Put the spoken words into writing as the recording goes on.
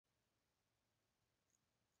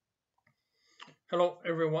Hello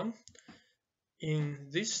everyone. In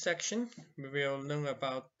this section, we will learn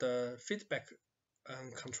about the feedback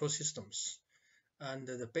and control systems and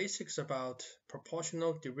the basics about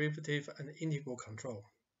proportional, derivative, and integral control,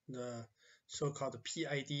 the so-called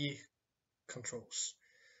PID controls.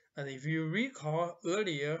 And if you recall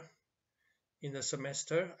earlier in the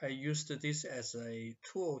semester, I used this as a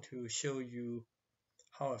tool to show you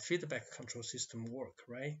how a feedback control system works,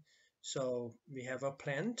 right? So we have a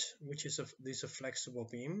plant, which is this flexible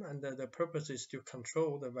beam, and the purpose is to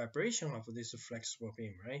control the vibration of this flexible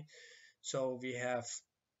beam, right? So we have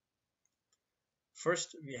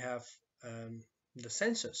first the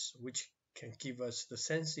sensors, which can give us the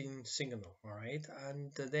sensing signal, all right,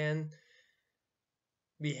 and then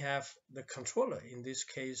we have the controller. In this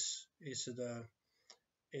case, is the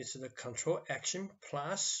control action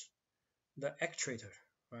plus the actuator,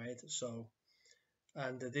 right? So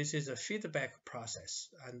and this is a feedback process,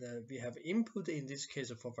 and we have input. In this case,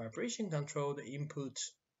 for vibration control, the input,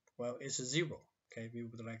 well, is 0. Okay, we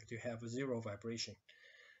would like to have 0 vibration,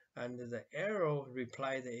 and the arrow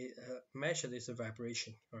reply the measure this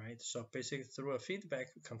vibration. All right, so basically through a feedback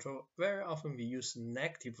control, very often we use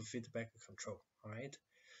negative feedback control. All right,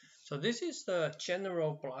 so this is the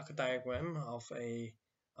general block diagram of a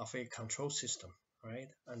control system. Right,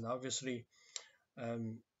 and obviously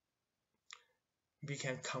we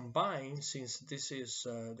can combine, since this is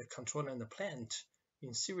the controller and the plant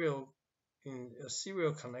in a serial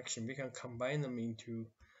connection, we can combine them into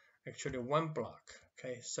actually one block,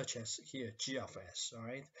 okay, such as here G of S. All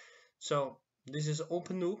right, so this is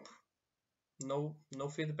open loop, no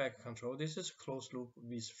feedback control. This is closed loop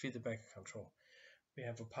with feedback control. We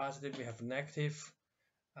have a positive, we have a negative,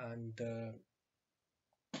 and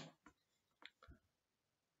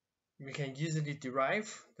we can easily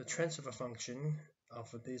derive the transfer function of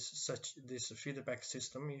this feedback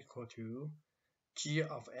system equal to G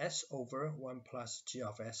of S over 1 plus G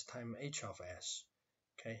of S times H of S.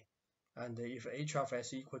 Okay, and if H of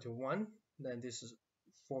S equal to 1, then this is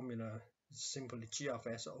formula is simply G of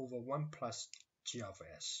S over 1 plus G of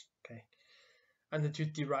S. Okay, and to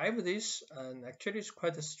derive this, and actually it's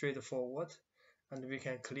quite straightforward, and we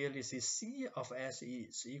can clearly see C of S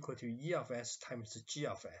is equal to E of S times G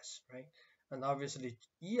of S, right? And obviously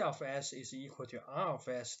E of S is equal to R of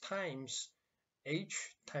S times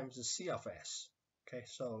H times C of S. Okay,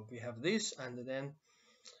 so we have this, and then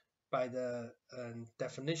by the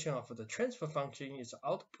definition of the transfer function is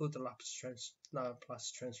output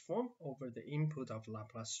Laplace transform over the input of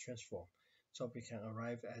Laplace transform. So we can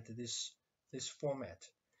arrive at this format.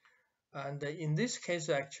 And in this case,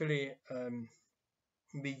 actually,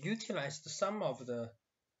 we utilized some of the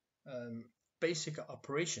basic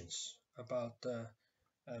operations about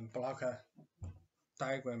block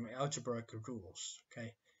diagram algebraic rules.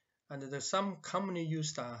 Okay, and there's some commonly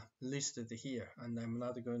used are listed here, and I'm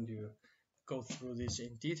not going to go through this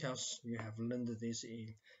in details. You have learned this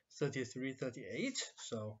in 33, 38.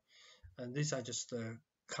 So, and these are just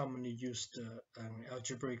commonly used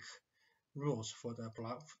algebraic rules for the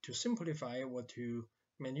block to simplify or to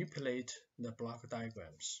manipulate the block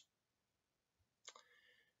diagrams.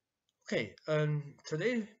 Okay,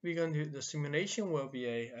 today we're going to, the simulation will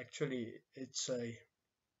be it's a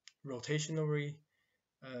rotationary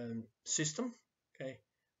system. Okay,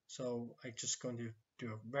 so I'm just going to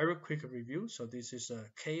do a very quick review. So this is a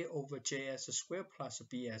k over js squared plus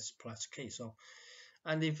bs plus k. So,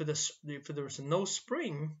 and if there is no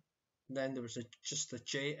spring, then there is just a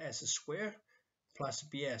js squared plus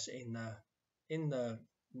bs in the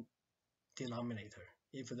denominator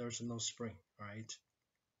if there is no spring, right?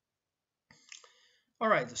 All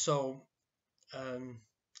right, so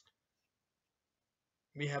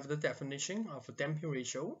we have the definition of a damping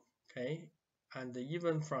ratio, okay, and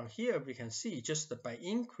even from here we can see just by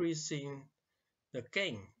increasing the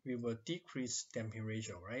gain we will decrease damping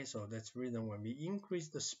ratio, right? So that's the reason when we increase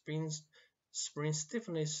the spring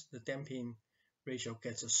stiffness, the damping ratio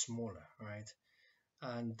gets smaller, right?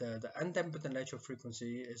 And the undamped natural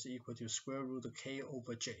frequency is equal to square root of k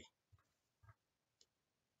over j.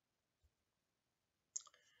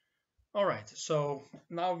 All right, so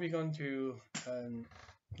now we're going to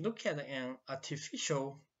look at an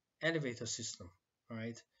artificial elevator system. All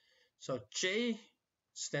right, so J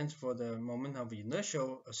stands for the moment of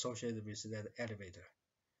inertia associated with that elevator,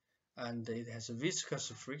 and it has a viscous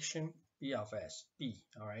friction B of S, B.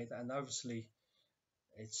 All right, and obviously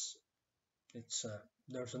there's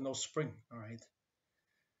no spring. All right,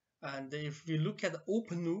 and if we look at the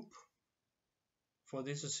open loop for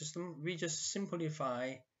this system, we just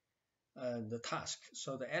simplify the task.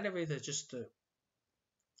 So the elevator just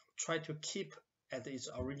try to keep at its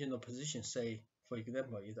original position, say For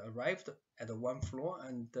example, it arrived at one floor,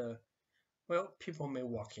 and well, people may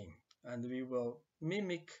walk in, and we will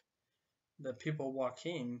mimic the people walk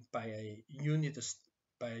in by a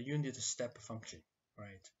unit step function,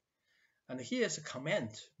 right? And here is a command.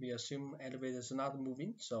 We assume elevator is not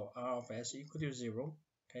moving, so R of S equal to 0,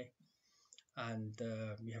 okay? And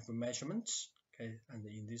we have measurements, okay? And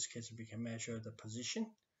in this case, we can measure the position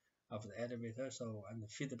of the elevator, so and the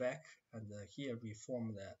feedback, and here we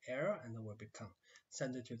form the error, and will become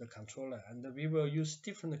send it to the controller, and we will use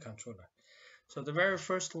different controller. So the very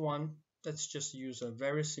first one, let's just use a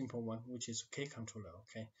very simple one, which is K controller,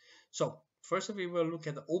 okay? So first we will look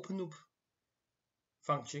at the open loop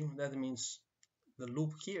function. That means the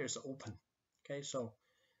loop here is open, okay? So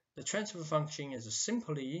the transfer function is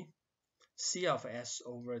simply C of S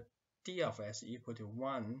over D of S equal to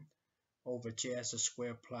 1 over JS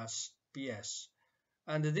squared plus BS.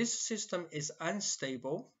 And this system is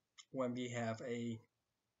unstable when we have a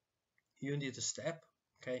unit step,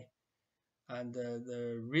 okay? And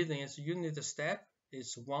the reason is unit step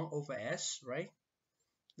is 1 over S, right?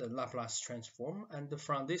 The Laplace transform. And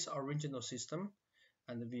from this original system,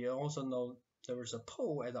 and we also know there is a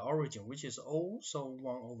pole at the origin, which is also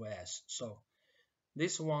 1 over S. So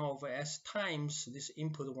this 1 over S times this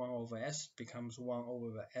input 1 over S becomes 1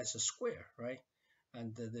 over S squared, right?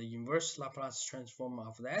 And the inverse Laplace transform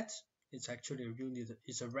of that is actually a unit,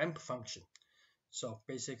 is a ramp function. So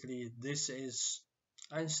basically this is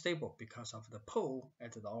unstable because of the pole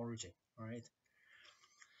at the origin, right?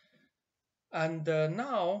 And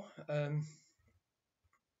now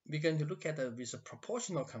we're going to look at it with a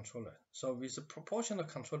proportional controller. So with a proportional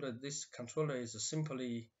controller, this controller is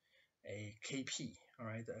simply a KP, all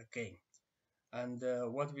right, a gain. And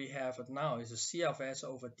what we have now is a C of S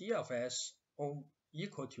over D of S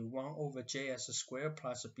equal to 1 over JS squared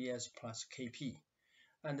plus BS plus KP.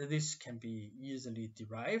 And this can be easily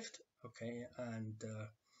derived, okay? And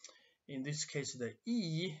in this case, the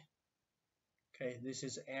E, okay, this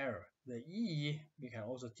is error. The E, we can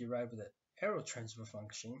also derive the error transfer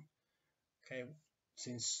function, okay?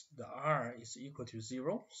 Since the R is equal to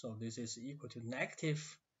 0, so this is equal to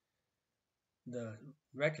negative the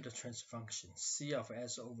regular transfer function C of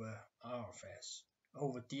S over R of S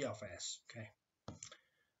over D of S, okay?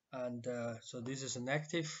 And so this is a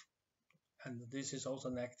negative, and this is also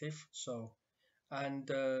negative. So, and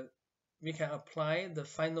we can apply the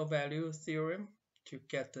final value theorem to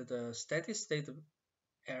get the steady state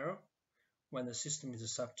error when the system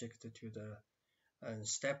is subject to the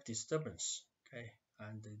step disturbance, okay?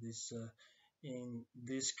 And this in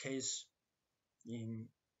this case, in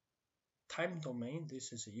time domain,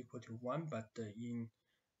 this is equal to 1, but in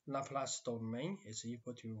Laplace domain is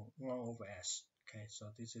equal to 1 over S. Okay, so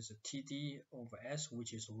this is a TD over S,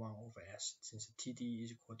 which is 1 over S, since TD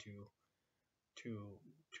is equal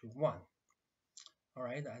to 1. All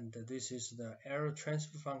right, and this is the error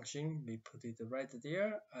transfer function. We put it right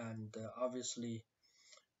there, and obviously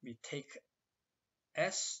we take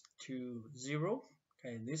S to 0.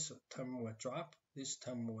 Okay, this term will drop, this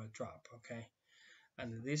term will drop. Okay,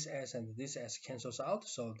 and this S cancels out,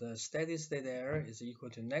 so the steady state error is equal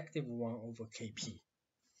to negative 1 over Kp.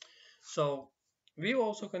 So we're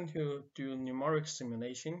also going to do numeric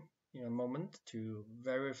simulation in a moment to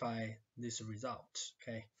verify this result,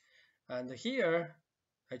 okay? And here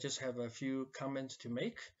I just have a few comments to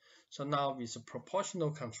make. So now with a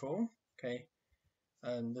proportional control, okay,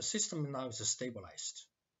 and the system now is stabilized.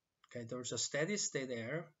 Okay, there is a steady state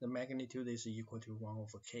error. The magnitude is equal to 1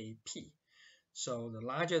 over Kp. So the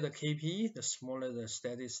larger the Kp, the smaller the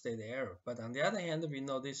steady state error. But on the other hand, we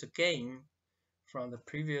know this gain from the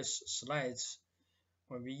previous slides.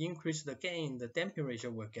 When we increase the gain, the damping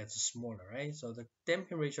ratio will get smaller, right? So the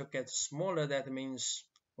damping ratio gets smaller. That means,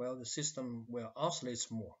 well, the system will oscillate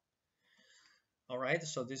more. All right,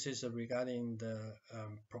 so this is regarding the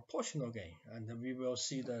proportional gain, and we will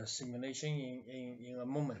see the simulation in a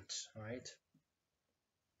moment, all right?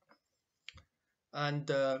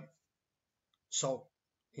 And so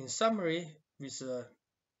in summary, with the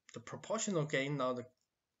proportional gain, now the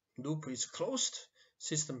loop is closed,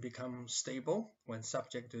 system becomes stable when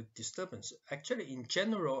subject to disturbance. Actually, in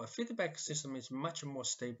general, a feedback system is much more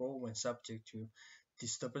stable when subject to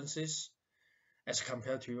disturbances as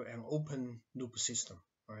compared to an open loop system,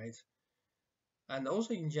 right? And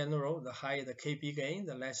also in general, the higher the Kp gain,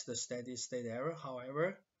 the less the steady state error.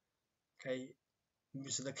 However, okay,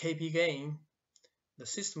 with the Kp gain, the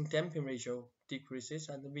system damping ratio decreases,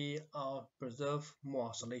 and we preserve more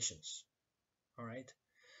oscillations. All right.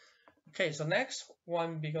 Okay, so next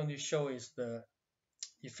one we're going to show is the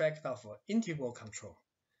effect of integral control.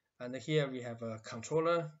 And here we have a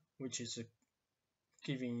controller which is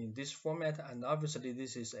giving this format, and obviously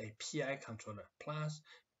this is a PI controller plus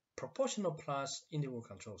proportional plus integral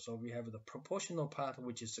control. So we have the proportional part,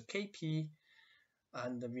 which is the KP,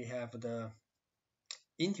 and we have the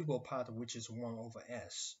integral part, which is 1 over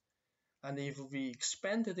S. And if we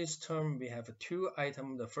expand this term, we have two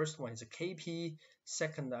items. The first one is a KP,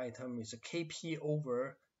 second item is a KP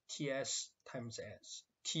over TS times S,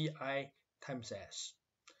 TI times S.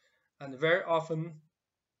 And very often,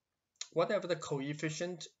 whatever the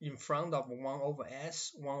coefficient in front of 1 over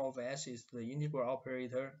S is the integral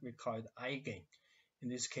operator, we call it eigen. In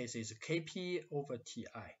this case, it's KP over TI.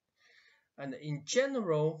 And in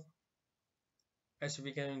general, as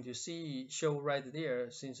we're going to see, show right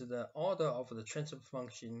there, since the order of the transfer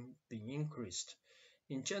function being increased,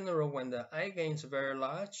 in general, when the eigenvalue is very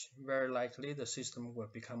large, very likely the system will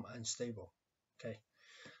become unstable. Okay.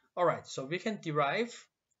 All right. So we can derive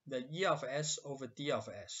the E of S over D of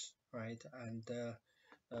S, right? And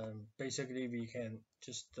basically, we can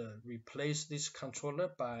just replace this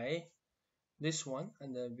controller by this one,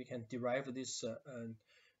 and then we can derive this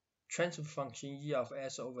transfer function E of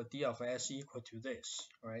S over D of S equal to this,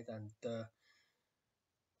 right? And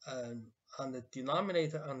on the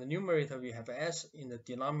denominator, on the numerator, we have S. In the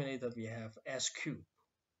denominator, we have S cubed,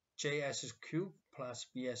 JS cubed plus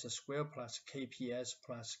BS squared plus KPS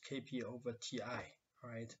plus KP over TI,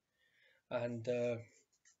 right? And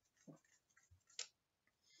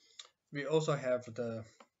we also have the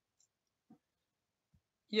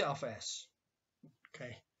E of S,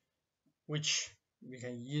 okay, which we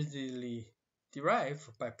can easily derive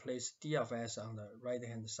by place D of S on the right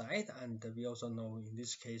hand side, and we also know in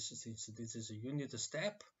this case, since this is a unit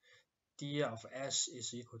step, D of S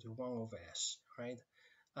is equal to 1 over S, right?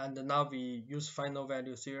 And now we use final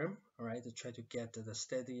value theorem, all right, to try to get the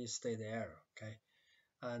steady state error, okay?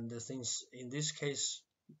 And since in this case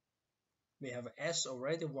we have S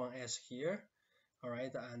already, 1S here, all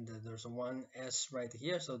right, and there's 1S right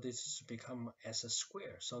here, so this has become S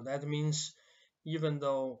squared. So that means even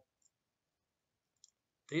though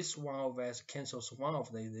this 1 over S cancels 1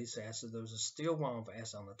 of this S, there's still 1 over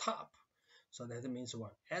S on the top. So that means when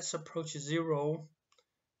S approaches 0,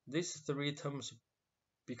 these three terms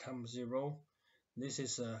become 0. This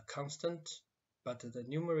is a constant, but the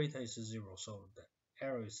numerator is 0, so the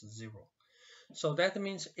error is 0. So that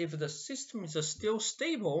means if the system is still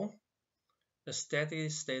stable, the steady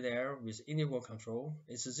state error with integral control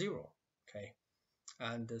is 0. Okay,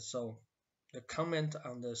 and so the comment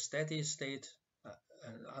on the steady state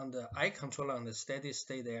on the I controller on the steady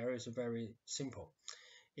state error is very simple.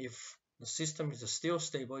 If the system is still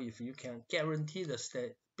stable, if you can guarantee the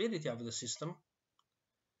stability of the system,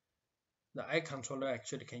 the I controller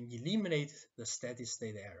actually can eliminate the steady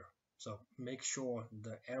state error. So make sure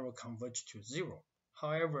the error converges to 0.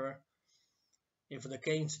 However, if the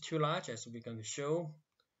gain is too large, as we're going to show,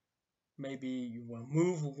 maybe you will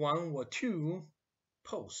move 1 or 2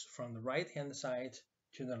 poles from the right hand side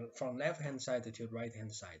to from left hand side to the right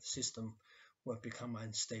hand side. The system will become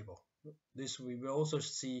unstable. This we will also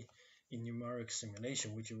see in numeric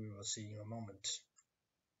simulation, which we will see in a moment.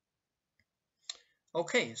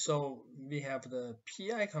 Okay, so we have the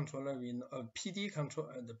PI controller, PD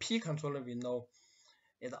controller, the P controller, we know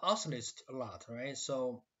it oscillates a lot, right?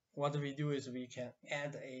 So what we do is we can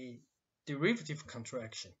add a derivative control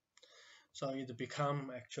action. So it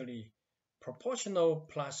become actually proportional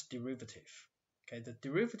plus derivative. Okay, the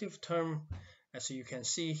derivative term, as you can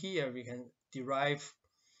see here, we can derive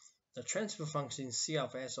the transfer function C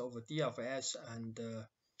of S over D of S, and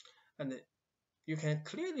you can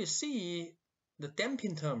clearly see the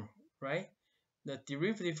damping term, right? The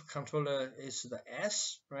derivative controller is the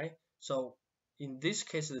S, right? So in this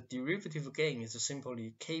case, the derivative gain is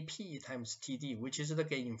simply Kp times Td, which is the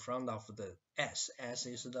gain in front of the S. S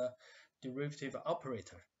is the derivative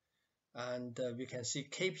operator. And we can see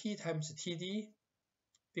Kp times Td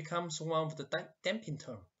becomes one of the damping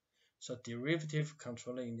term. So derivative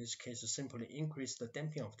controller in this case simply increase the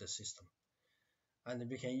damping of the system. And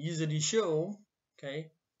we can easily show,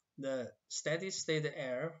 okay, the steady state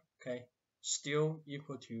error, okay, still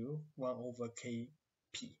equal to 1 over Kp,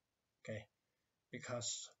 okay,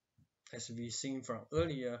 because as we've seen from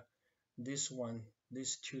earlier, these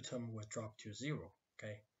two terms will drop to 0,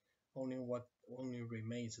 okay. Only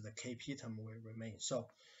remains the Kp term will remain. So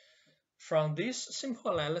from this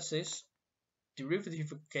simple analysis,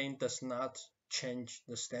 derivative gain does not change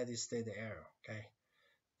the steady state error, okay.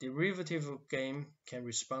 Derivative gain can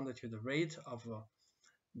respond to the rate of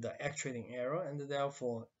the actuating error, and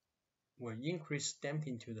therefore will increase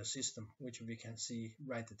damping to the system, which we can see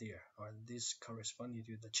right there. This corresponding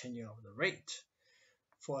to the changing of the rate.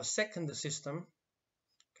 For a second system,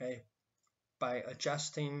 Okay, by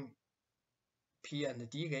adjusting P and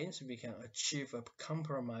D gains, we can achieve a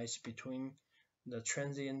compromise between the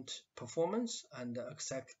transient performance and the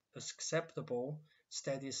acceptable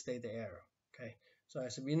steady state error. Okay, so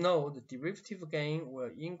as we know, the derivative gain will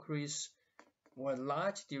increase, or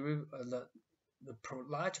large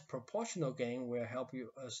large proportional gain will help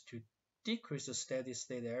us to decrease the steady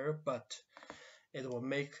state error, but it will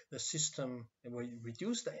make the system, it will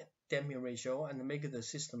reduce the damping ratio and make the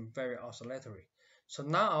system very oscillatory. So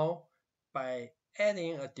now, by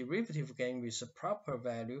adding a derivative gain with a proper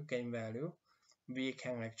gain value, we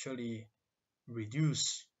can actually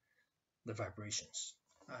reduce the vibrations.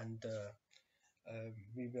 And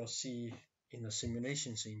we will see in the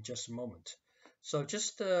simulations in just a moment. So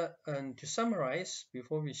just to summarize,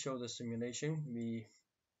 before we show the simulation, we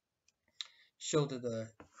showed the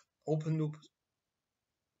open loop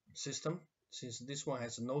system. Since this one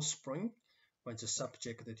has no spring when it's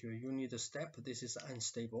subject to a unit step, this is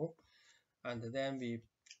unstable. And then we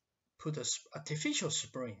put an artificial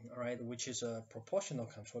spring, right, which is a proportional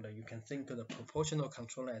controller. You can think of the proportional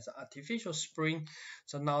controller as an artificial spring.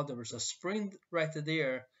 So now there is a spring right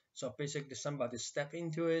there. So basically somebody step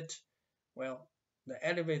into it. Well, the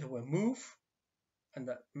elevator will move and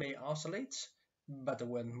may oscillate, but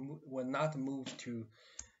will not move to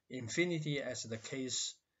infinity as the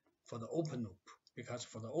case for the open loop. Because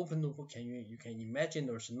for the open loop, you can imagine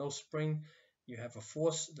there's no spring, you have a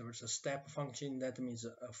force, there is a step function, that means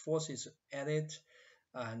a force is added,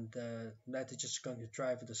 and that is just going to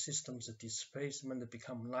drive the system's displacement to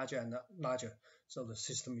become larger and larger, so the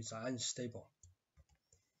system is unstable.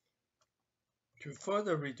 To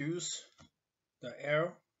further reduce the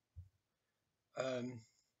error,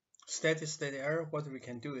 steady state error, what we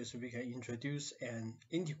can do is we can introduce an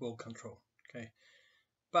integral control. Okay,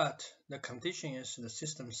 but the condition is the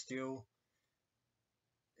system is still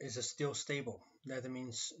stable. That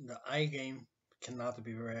means the I gain cannot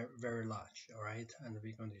be very, very large. All right, and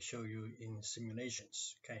we're going to show you in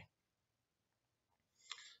simulations. Okay,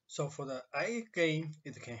 so for the I gain,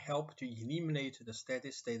 it can help to eliminate the steady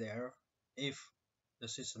state error if the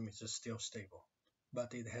system is still stable,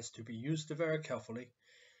 but it has to be used very carefully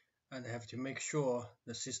and have to make sure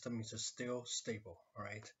the system is still stable. All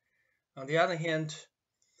right. On the other hand,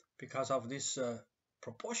 because of this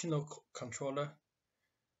proportional controller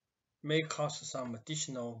may cause some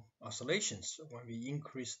additional oscillations when we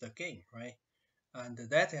increase the gain, right? And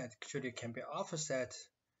that actually can be offset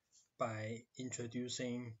by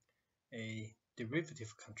introducing a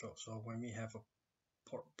derivative control. So when we have a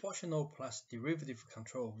proportional plus derivative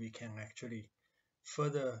control, we can actually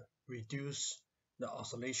further reduce the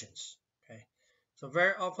oscillations. Okay, so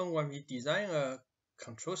very often when we design a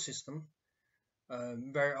control system,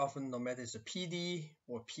 very often no matter it's a PD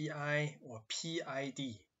or PI or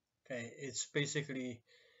PID, okay, it's basically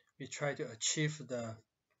we try to achieve the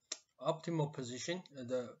optimal position,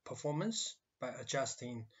 the performance by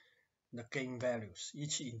adjusting the gain values,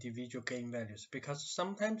 each individual gain values, because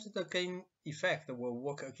sometimes the gain effect will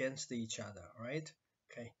work against each other, right?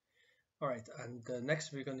 Okay, all right, and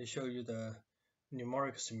next we're going to show you the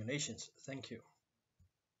numeric simulations. Thank you.